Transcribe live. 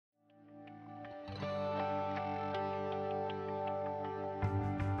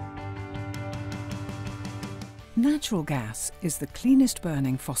Natural gas is the cleanest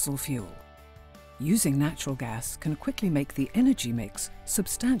burning fossil fuel. Using natural gas can quickly make the energy mix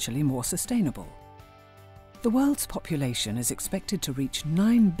substantially more sustainable. The world's population is expected to reach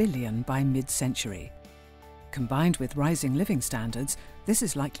 9 billion by mid-century. Combined with rising living standards, this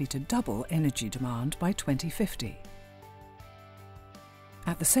is likely to double energy demand by 2050.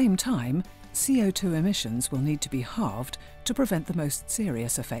 At the same time, CO2 emissions will need to be halved to prevent the most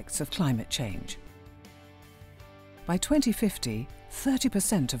serious effects of climate change. By 2050,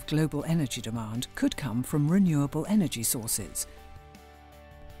 30% of global energy demand could come from renewable energy sources,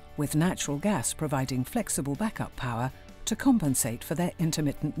 with natural gas providing flexible backup power to compensate for their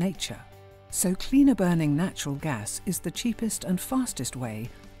intermittent nature. So cleaner burning natural gas is the cheapest and fastest way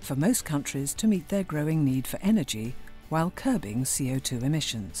for most countries to meet their growing need for energy while curbing CO2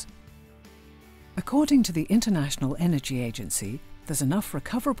 emissions. According to the International Energy Agency, there's enough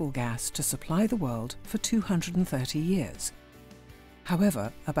recoverable gas to supply the world for 230 years.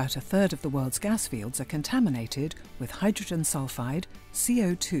 However, about a third of the world's gas fields are contaminated with hydrogen sulfide,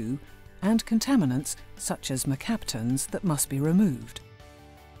 CO2, and contaminants such as mercaptans that must be removed.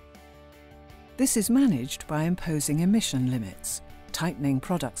 This is managed by imposing emission limits, tightening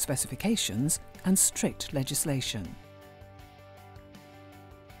product specifications, and strict legislation.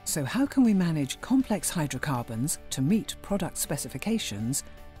 So how can we manage complex hydrocarbons to meet product specifications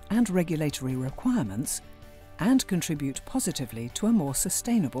and regulatory requirements and contribute positively to a more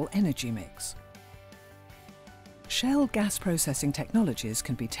sustainable energy mix? Shell gas processing technologies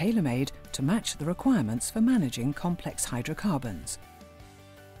can be tailor-made to match the requirements for managing complex hydrocarbons.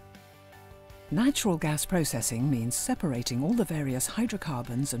 Natural gas processing means separating all the various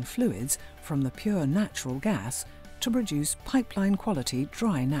hydrocarbons and fluids from the pure natural gas to produce pipeline-quality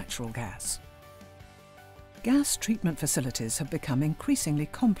dry natural gas. Gas treatment facilities have become increasingly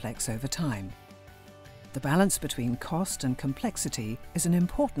complex over time. The balance between cost and complexity is an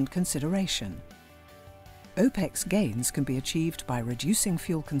important consideration. OPEX gains can be achieved by reducing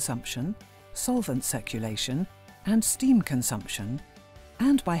fuel consumption, solvent circulation, and steam consumption,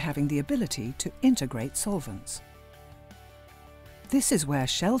 and by having the ability to integrate solvents. This is where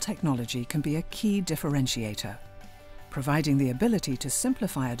Shell technology can be a key differentiator, providing the ability to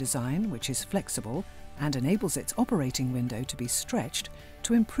simplify a design which is flexible and enables its operating window to be stretched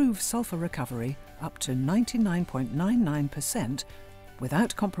to improve sulfur recovery up to 99.99%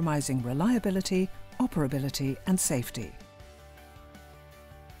 without compromising reliability, operability and safety.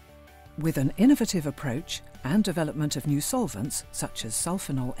 With an innovative approach and development of new solvents such as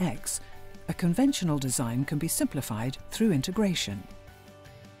sulfonol X, a conventional design can be simplified through integration.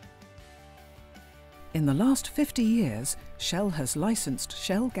 In the last 50 years, Shell has licensed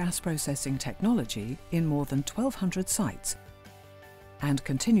Shell gas processing technology in more than 1,200 sites and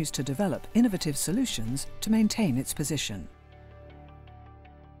continues to develop innovative solutions to maintain its position.